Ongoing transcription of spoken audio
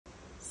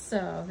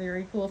So,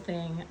 very cool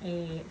thing.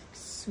 A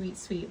sweet,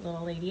 sweet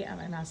little lady at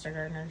my Master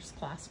Gardener's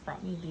class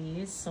brought me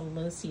these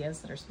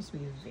Celosias that are supposed to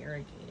be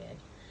variegated.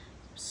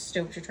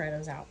 Stoked to try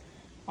those out.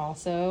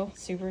 Also,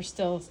 super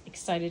still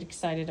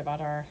excited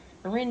about our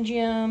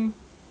Eryngium,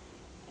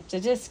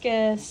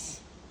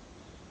 Didiscus,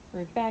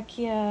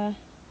 Rudbeckia,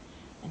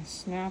 and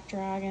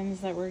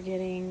Snapdragons that we're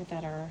getting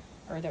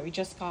that we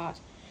just got.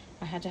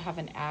 I had to have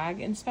an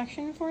ag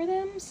inspection for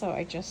them, so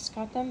I just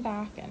got them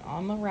back and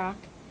on the rack.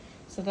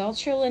 So they'll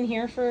chill in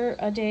here for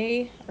a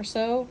day or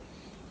so,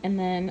 and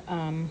then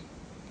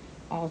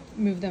I'll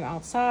move them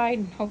outside,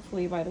 and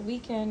hopefully by the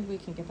weekend we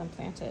can get them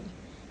planted.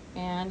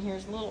 And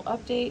here's little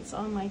updates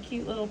on my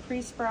cute little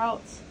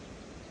pre-sprouts.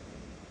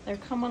 They're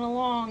coming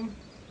along.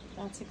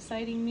 That's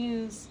exciting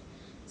news.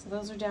 So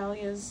those are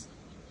dahlias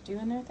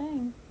doing their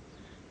thing.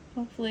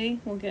 Hopefully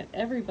we'll get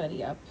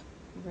everybody up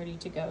ready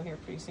to go here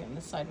pretty soon.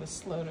 This side was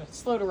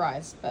slow to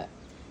rise, but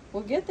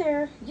we'll get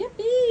there.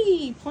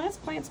 Yippee! Plants,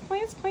 plants,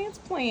 plants, plants,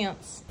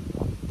 plants.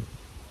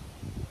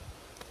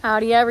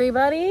 Howdy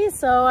everybody.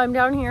 So I'm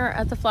down here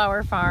at the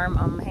flower farm.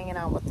 I'm hanging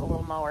out with the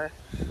little mower.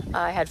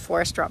 I had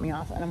Forrest drop me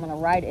off, and I'm gonna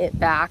ride it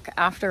back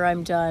after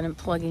I'm done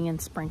plugging in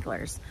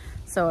sprinklers.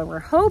 So we're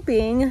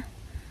hoping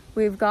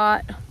we've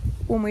got,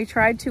 when we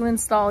tried to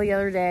install the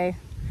other day,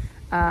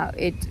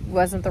 it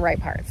wasn't the right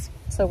parts.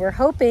 So we're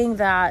hoping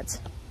that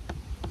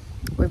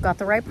we've got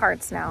the right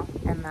parts now,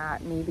 and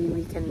that maybe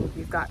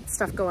we've got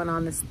stuff going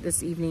on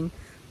this evening,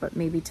 but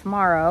maybe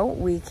tomorrow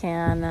we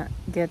can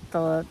get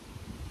the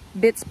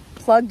bits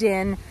plugged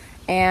in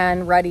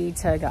and ready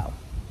to go.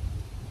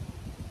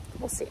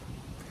 We'll see.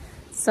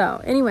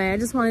 So anyway, I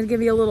just wanted to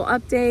give you a little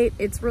update.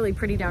 It's really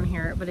pretty down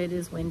here, but it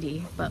is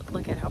windy, but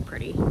look at how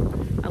pretty.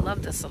 I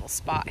love this little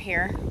spot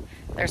here.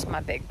 There's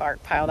my big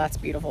bark pile. That's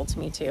beautiful to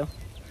me too.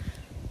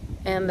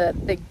 And the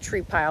big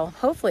tree pile.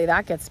 Hopefully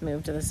that gets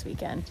moved to this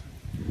weekend.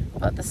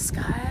 But the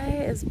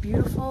sky is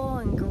beautiful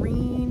and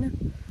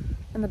green,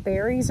 and the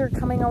berries are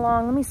coming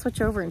along. Let me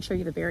switch over and show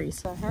you the berries.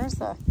 So here's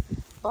the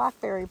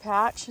blackberry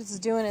patch. It's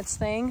doing its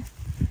thing.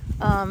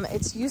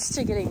 It's used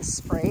to getting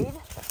sprayed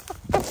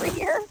every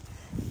year.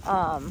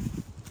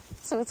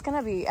 So it's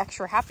gonna be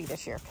extra happy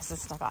this year because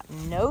it's got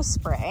no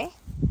spray.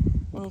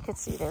 And you can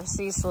see there's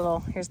these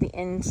little, here's the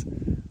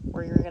end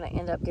where you're gonna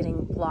end up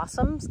getting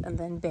blossoms and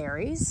then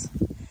berries.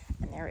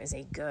 And there is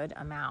a good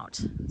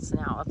amount. So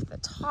now up at the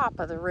top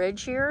of the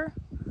ridge here,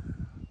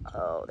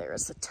 oh,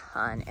 there's a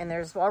ton. And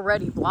there's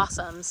already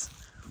blossoms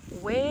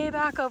way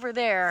back over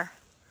there.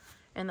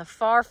 In the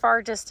far,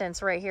 far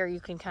distance right here, you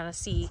can kind of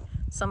see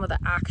some of the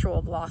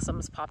actual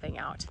blossoms popping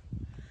out.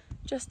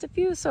 Just a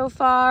few so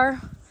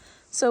far.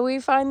 So we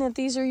find that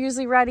these are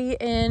usually ready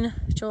in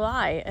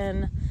July.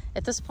 And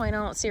at this point, I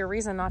don't see a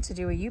reason not to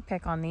do a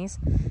U-pick on these,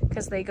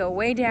 because they go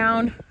way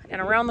down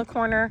and around the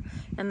corner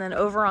and then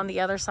over on the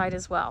other side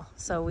as well.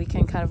 So we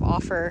can kind of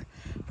offer,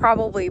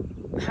 probably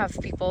have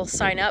people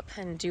sign up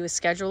and do a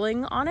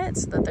scheduling on it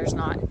so that there's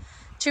not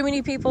too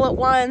many people at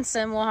once,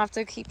 and we'll have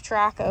to keep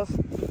track of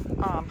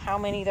how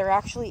many there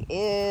actually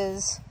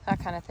is, that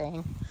kind of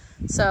thing.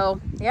 So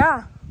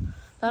yeah,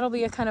 that'll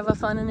be a kind of a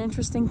fun and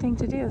interesting thing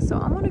to do. So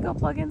I'm gonna go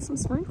plug in some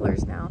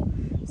sprinklers now,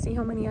 see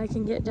how many I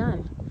can get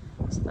done,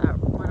 so that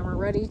when we're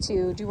ready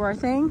to do our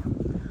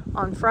thing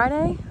on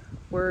Friday,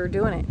 we're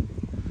doing it.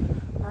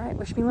 All right,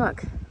 wish me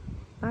luck.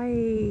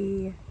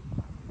 Bye.